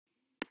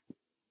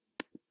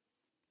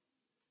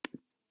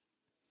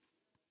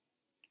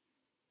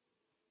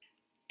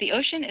The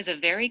ocean is a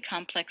very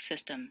complex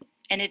system,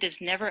 and it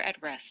is never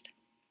at rest.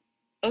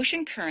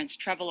 Ocean currents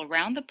travel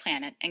around the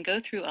planet and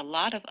go through a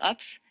lot of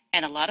ups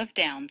and a lot of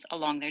downs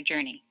along their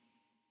journey.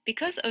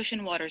 Because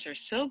ocean waters are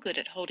so good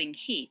at holding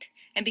heat,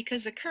 and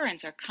because the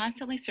currents are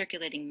constantly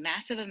circulating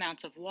massive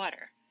amounts of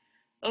water,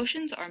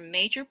 oceans are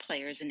major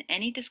players in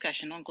any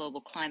discussion on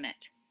global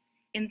climate.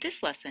 In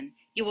this lesson,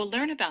 you will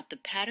learn about the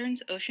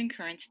patterns ocean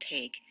currents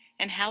take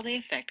and how they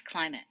affect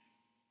climate.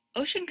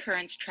 Ocean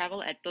currents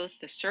travel at both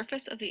the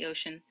surface of the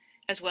ocean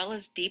as well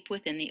as deep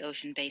within the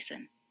ocean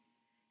basin.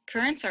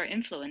 Currents are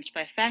influenced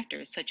by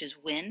factors such as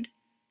wind,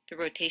 the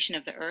rotation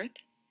of the earth,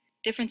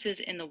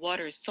 differences in the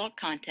water's salt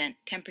content,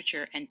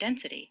 temperature, and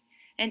density,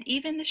 and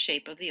even the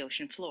shape of the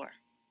ocean floor.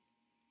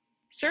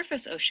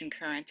 Surface ocean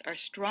currents are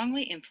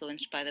strongly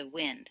influenced by the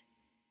wind.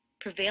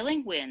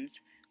 Prevailing winds,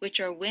 which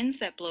are winds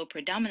that blow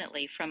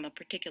predominantly from a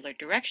particular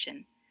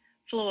direction,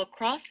 flow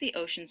across the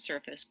ocean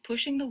surface,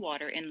 pushing the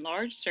water in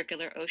large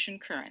circular ocean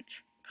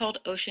currents, called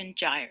ocean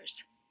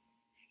gyres.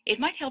 It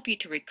might help you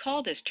to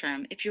recall this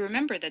term if you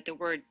remember that the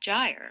word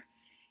gyre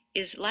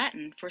is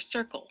Latin for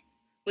circle,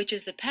 which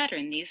is the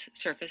pattern these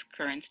surface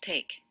currents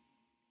take.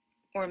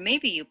 Or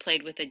maybe you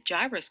played with a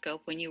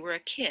gyroscope when you were a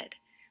kid,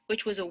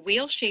 which was a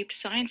wheel-shaped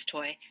science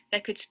toy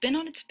that could spin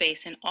on its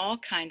base in all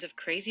kinds of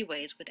crazy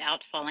ways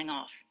without falling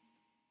off.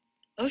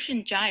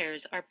 Ocean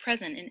gyres are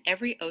present in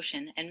every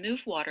ocean and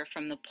move water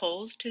from the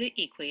poles to the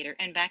equator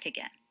and back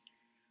again.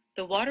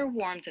 The water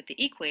warms at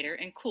the equator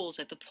and cools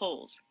at the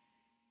poles.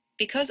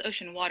 Because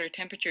ocean water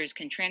temperatures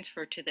can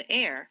transfer to the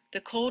air,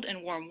 the cold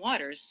and warm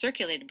waters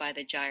circulated by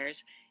the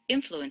gyres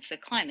influence the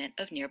climate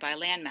of nearby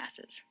land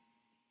masses.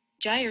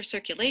 Gyre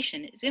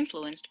circulation is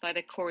influenced by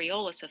the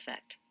Coriolis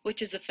effect,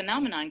 which is a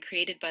phenomenon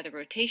created by the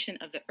rotation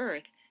of the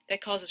Earth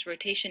that causes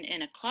rotation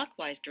in a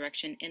clockwise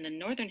direction in the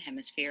northern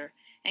hemisphere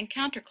and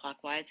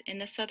counterclockwise in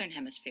the southern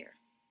hemisphere.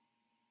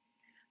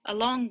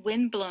 Along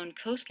wind-blown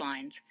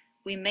coastlines,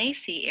 we may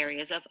see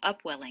areas of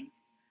upwelling.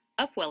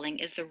 Upwelling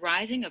is the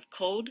rising of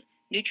cold,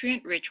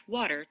 nutrient-rich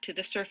water to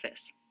the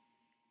surface.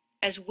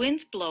 As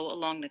winds blow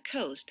along the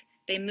coast,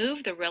 they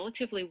move the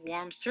relatively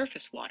warm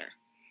surface water.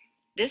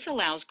 This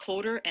allows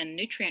colder and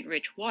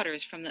nutrient-rich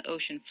waters from the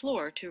ocean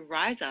floor to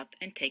rise up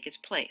and take its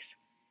place.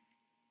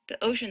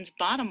 The ocean's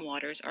bottom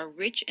waters are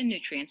rich in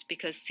nutrients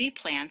because sea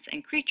plants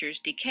and creatures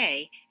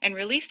decay and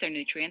release their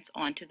nutrients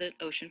onto the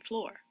ocean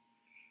floor.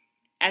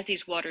 As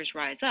these waters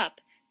rise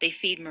up, they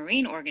feed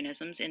marine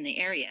organisms in the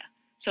area,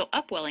 so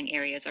upwelling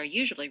areas are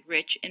usually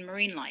rich in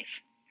marine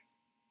life.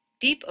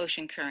 Deep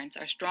ocean currents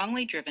are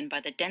strongly driven by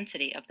the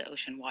density of the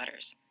ocean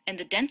waters, and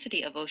the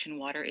density of ocean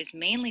water is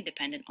mainly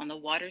dependent on the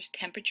water's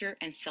temperature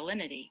and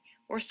salinity,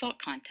 or salt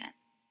content.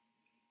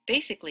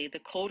 Basically, the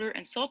colder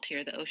and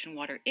saltier the ocean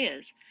water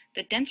is,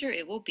 the denser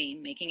it will be,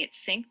 making it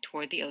sink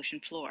toward the ocean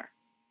floor.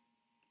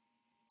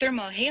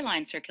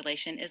 Thermohaline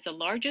circulation is the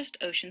largest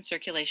ocean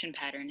circulation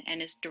pattern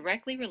and is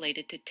directly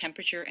related to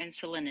temperature and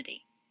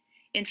salinity.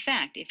 In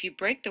fact, if you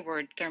break the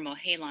word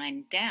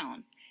thermohaline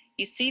down,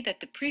 you see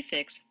that the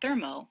prefix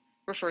thermo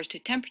refers to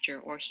temperature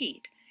or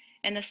heat,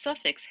 and the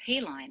suffix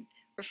haline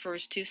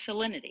refers to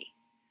salinity.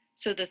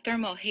 So the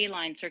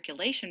thermohaline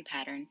circulation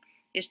pattern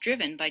is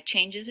driven by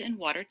changes in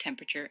water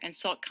temperature and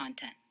salt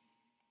content.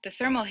 The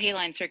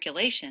thermohaline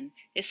circulation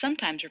is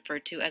sometimes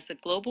referred to as the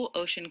global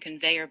ocean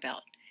conveyor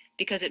belt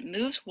because it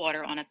moves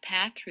water on a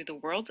path through the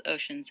world's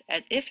oceans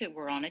as if it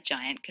were on a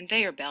giant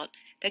conveyor belt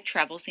that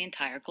travels the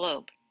entire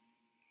globe.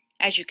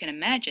 As you can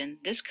imagine,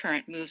 this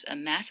current moves a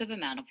massive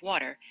amount of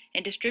water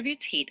and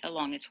distributes heat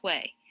along its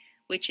way,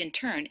 which in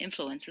turn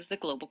influences the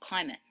global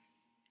climate.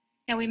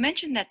 Now, we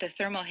mentioned that the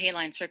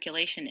thermohaline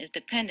circulation is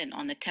dependent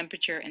on the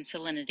temperature and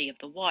salinity of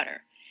the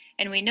water,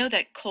 and we know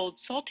that cold,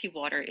 salty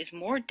water is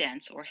more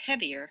dense or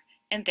heavier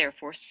and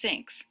therefore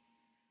sinks.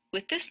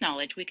 With this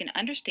knowledge, we can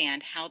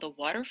understand how the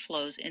water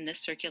flows in this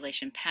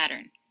circulation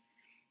pattern.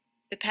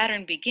 The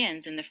pattern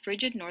begins in the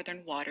frigid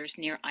northern waters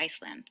near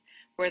Iceland,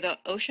 where the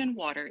ocean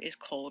water is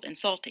cold and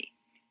salty.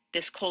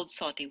 This cold,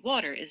 salty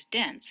water is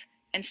dense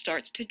and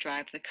starts to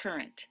drive the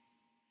current.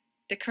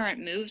 The current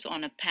moves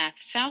on a path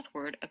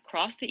southward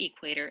across the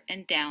equator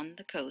and down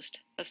the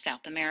coast of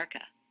South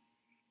America.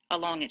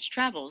 Along its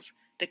travels,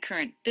 the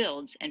current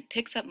builds and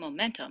picks up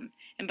momentum,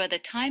 and by the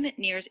time it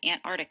nears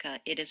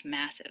Antarctica, it is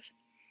massive.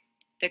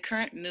 The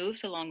current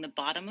moves along the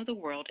bottom of the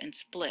world and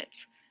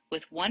splits,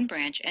 with one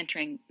branch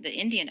entering the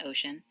Indian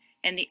Ocean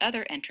and the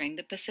other entering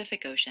the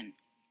Pacific Ocean.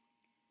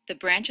 The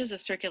branches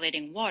of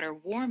circulating water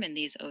warm in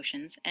these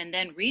oceans and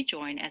then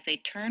rejoin as they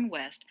turn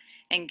west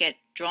and get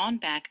drawn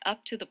back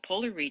up to the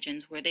polar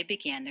regions where they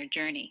began their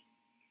journey.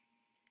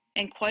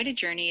 And quite a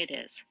journey it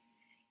is.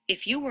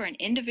 If you were an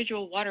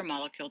individual water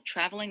molecule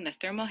traveling the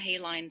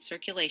thermohaline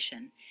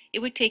circulation, it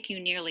would take you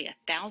nearly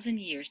 1,000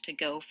 years to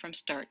go from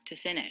start to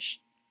finish.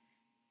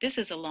 This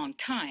is a long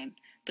time,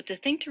 but the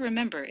thing to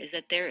remember is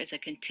that there is a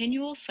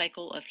continual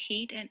cycle of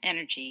heat and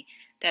energy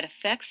that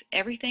affects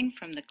everything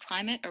from the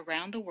climate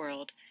around the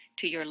world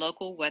to your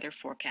local weather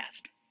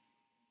forecast.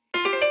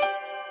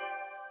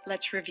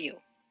 Let's review.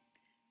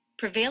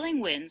 Prevailing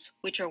winds,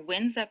 which are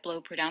winds that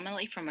blow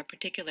predominantly from a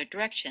particular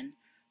direction,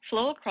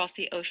 flow across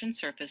the ocean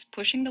surface,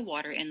 pushing the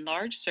water in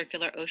large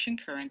circular ocean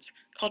currents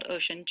called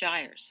ocean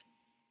gyres.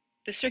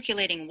 The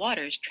circulating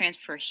waters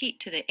transfer heat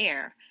to the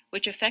air,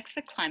 which affects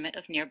the climate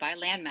of nearby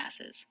land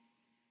masses.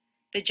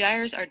 The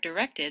gyres are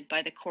directed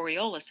by the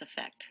Coriolis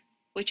effect,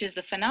 which is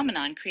the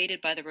phenomenon created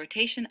by the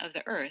rotation of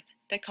the Earth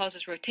that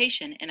causes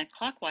rotation in a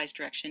clockwise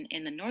direction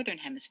in the northern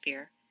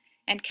hemisphere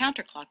and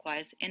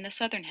counterclockwise in the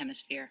southern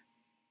hemisphere.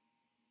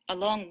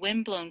 Along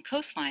wind-blown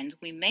coastlines,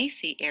 we may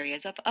see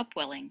areas of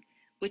upwelling,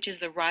 which is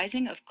the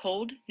rising of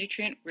cold,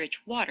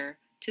 nutrient-rich water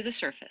to the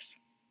surface.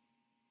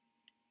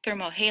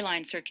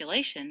 Thermohaline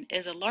circulation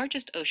is the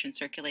largest ocean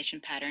circulation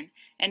pattern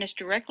and is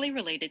directly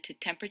related to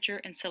temperature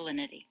and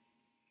salinity.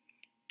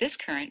 This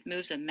current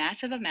moves a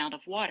massive amount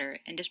of water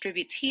and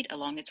distributes heat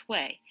along its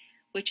way,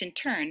 which in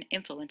turn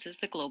influences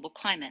the global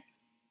climate.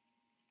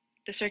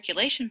 The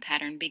circulation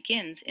pattern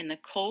begins in the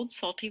cold,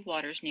 salty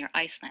waters near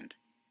Iceland.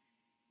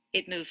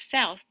 It moves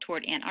south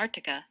toward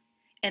Antarctica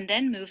and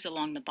then moves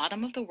along the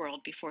bottom of the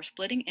world before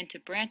splitting into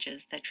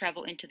branches that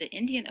travel into the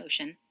Indian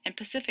Ocean and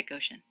Pacific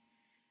Ocean.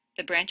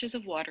 The branches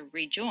of water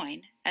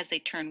rejoin as they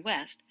turn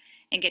west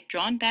and get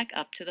drawn back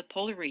up to the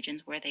polar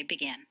regions where they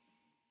began.